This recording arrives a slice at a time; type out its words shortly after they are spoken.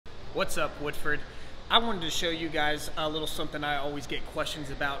What's up, Woodford? I wanted to show you guys a little something I always get questions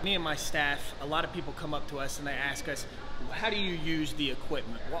about. Me and my staff, a lot of people come up to us and they ask us, how do you use the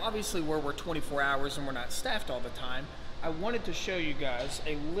equipment? Well, obviously we're 24 hours and we're not staffed all the time. I wanted to show you guys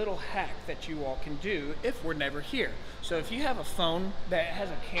a little hack that you all can do if we're never here. So if you have a phone that has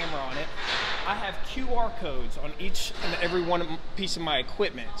a camera on it, I have QR codes on each and every one piece of my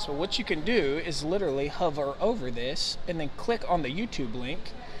equipment. So what you can do is literally hover over this and then click on the YouTube link.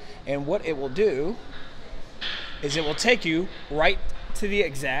 And what it will do is it will take you right to the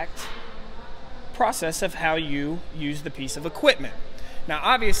exact process of how you use the piece of equipment. Now,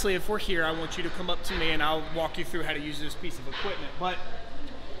 obviously, if we're here, I want you to come up to me and I'll walk you through how to use this piece of equipment. But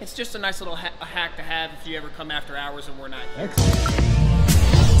it's just a nice little hack to have if you ever come after hours and we're not here. Excellent.